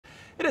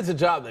It is a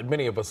job that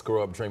many of us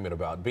grow up dreaming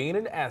about, being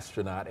an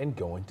astronaut and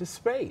going to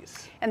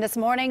space. And this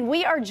morning,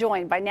 we are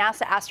joined by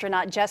NASA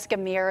astronaut Jessica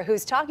Meir,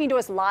 who's talking to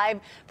us live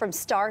from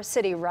Star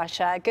City,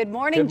 Russia. Good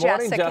morning,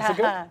 Jessica.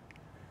 Jessica.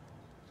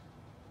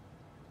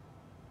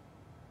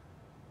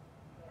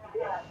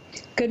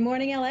 Good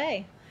morning,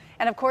 LA.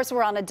 And of course,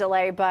 we're on a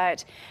delay,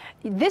 but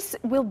this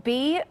will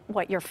be,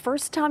 what, your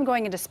first time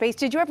going into space?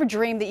 Did you ever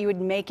dream that you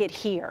would make it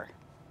here?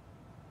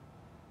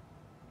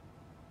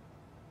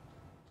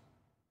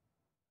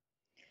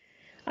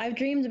 I've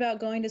dreamed about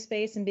going to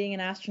space and being an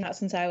astronaut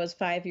since I was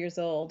 5 years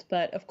old,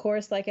 but of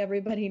course, like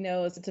everybody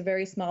knows, it's a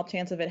very small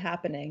chance of it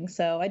happening.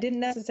 So I didn't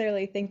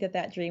necessarily think that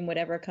that dream would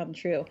ever come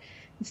true.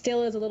 It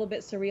still is a little bit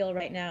surreal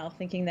right now,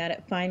 thinking that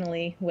it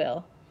finally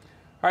will.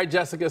 All right,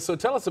 Jessica, so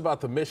tell us about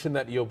the mission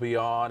that you'll be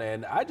on,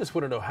 and I just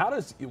want to know, how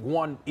does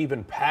one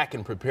even pack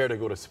and prepare to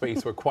go to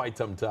space for quite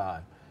some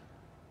time?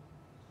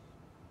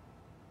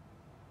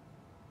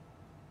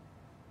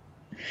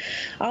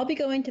 I'll be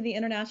going to the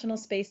International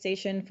Space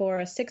Station for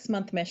a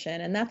 6-month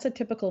mission, and that's a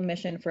typical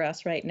mission for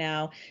us right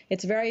now.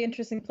 It's a very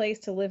interesting place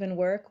to live and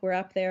work. We're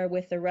up there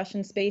with the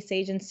Russian Space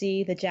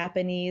Agency, the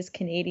Japanese,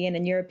 Canadian,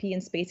 and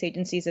European space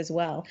agencies as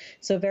well.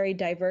 So very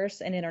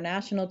diverse and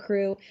international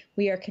crew.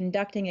 We are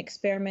conducting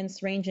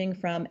experiments ranging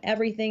from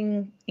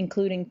everything,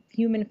 including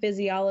human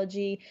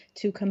physiology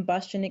to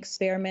combustion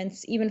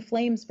experiments. Even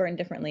flames burn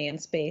differently in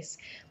space,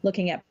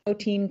 looking at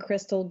protein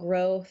crystal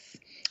growth.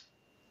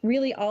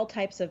 Really, all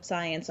types of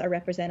science are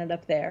represented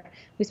up there.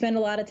 We spend a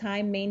lot of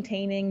time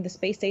maintaining the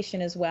space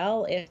station as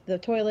well. If the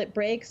toilet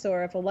breaks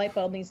or if a light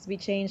bulb needs to be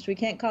changed, we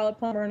can't call a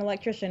plumber or an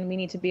electrician. We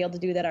need to be able to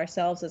do that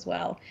ourselves as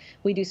well.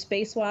 We do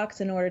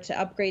spacewalks in order to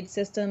upgrade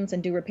systems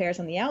and do repairs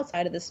on the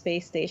outside of the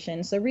space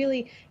station. So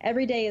really,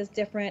 every day is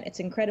different.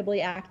 It's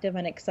incredibly active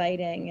and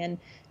exciting,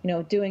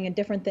 and doing a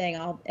different thing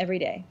every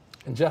day.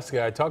 And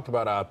Jessica, I talked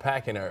about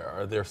packing.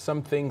 Are there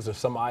some things or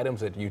some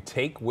items that you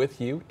take with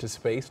you to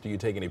space? Do you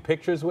take any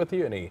pictures with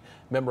you, any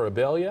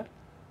memorabilia?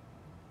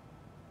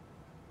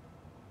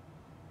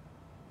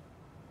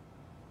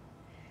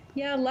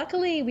 Yeah,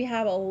 luckily we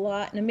have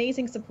an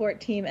amazing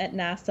support team at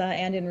NASA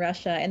and in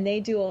Russia, and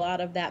they do a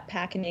lot of that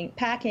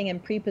packing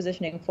and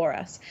pre-positioning for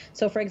us.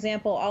 So for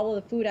example, all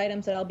of the food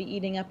items that I'll be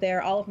eating up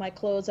there, all of my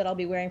clothes that I'll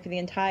be wearing for the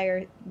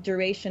entire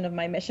duration of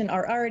my mission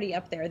are already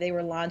up there. They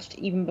were launched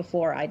even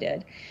before I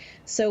did.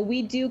 So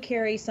we do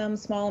carry some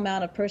small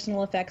amount of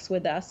personal effects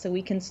with us, so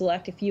we can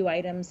select a few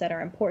items that are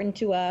important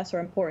to us or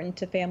important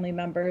to family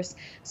members.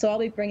 So I'll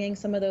be bringing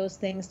some of those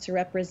things to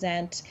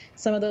represent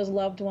some of those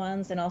loved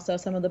ones, and also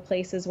some of the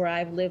places where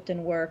I've lived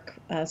and worked,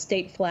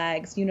 state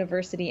flags,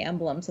 university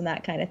emblems, and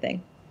that kind of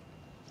thing.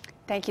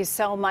 Thank you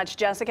so much,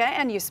 Jessica.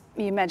 And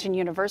you mentioned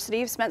university.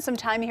 You've spent some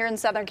time here in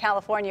Southern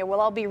California.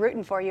 We'll all be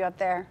rooting for you up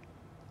there.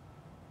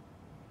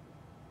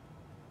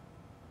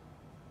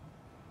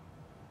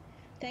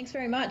 Thanks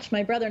very much.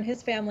 My brother and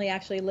his family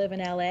actually live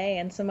in LA,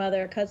 and some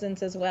other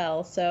cousins as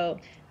well. So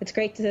it's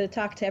great to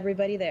talk to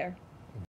everybody there.